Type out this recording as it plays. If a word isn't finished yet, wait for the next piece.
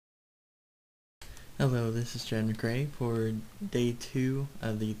Hello, this is Chad McRae for day 2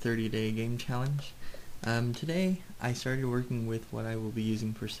 of the 30-day game challenge. Today I started working with what I will be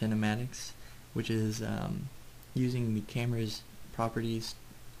using for cinematics, which is using the camera's properties,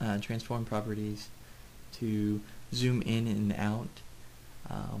 transform properties, to zoom in and out.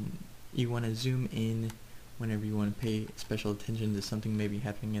 You want to zoom in whenever you want to pay special attention to something maybe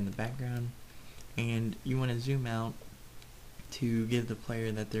happening in the background, and you want to zoom out to give the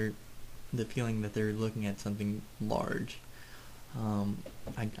player the feeling that they're looking at something large.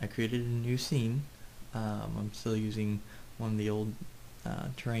 I created a new scene. I'm still using one of the old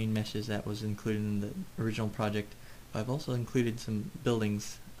terrain meshes that was included in the original project. I've also included some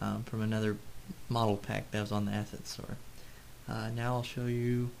buildings from another model pack that was on the asset store. Now I'll show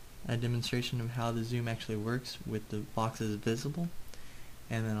you a demonstration of how the zoom actually works with the boxes visible,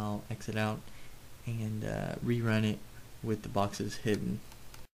 and then I'll exit out and rerun it with the boxes hidden.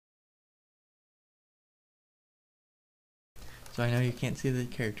 So I know you can't see the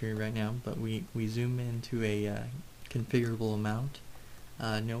character right now, but we zoom into a configurable amount.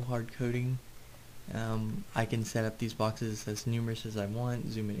 No hard coding. I can set up these boxes as numerous as I want,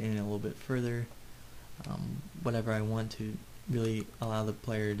 zoom it in a little bit further, whatever I want to really allow the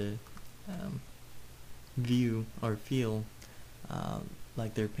player to view or feel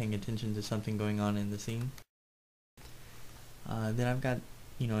like they're paying attention to something going on in the scene. Then I've got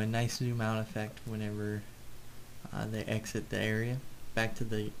a nice zoom out effect whenever they exit the area back to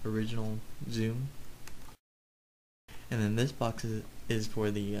the original zoom. And then this box is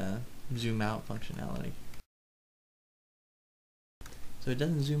for the zoom out functionality. So it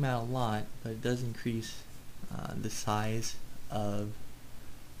doesn't zoom out a lot, but it does increase the size of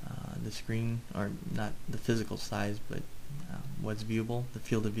the screen, or not the physical size, but what's viewable, the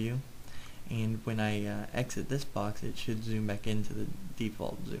field of view. And when I exit this box, it should zoom back into the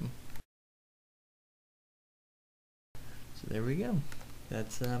default zoom. So there we go.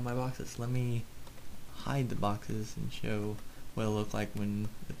 That's my boxes. Let me hide the boxes and show what it'll look like when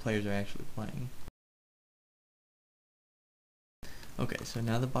the players are actually playing. Okay, so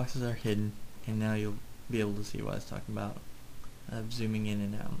now the boxes are hidden, and now you'll be able to see what I was talking about, zooming in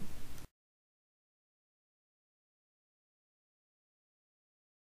and out.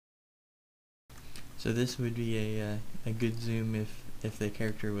 So this would be a good zoom if the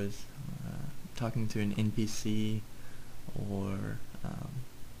character was talking to an NPC, or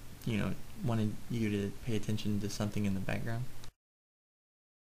wanted you to pay attention to something in the background.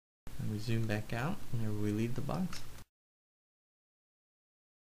 And we zoom back out whenever we leave the box.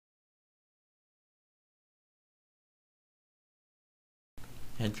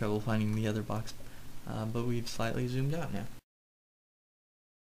 Had trouble finding the other box, but we've slightly zoomed out now.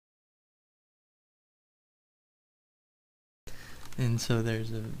 And so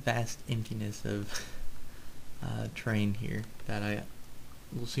there's a vast emptiness of terrain here that I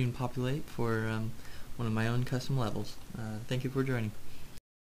will soon populate for one of my own custom levels. Thank you for joining.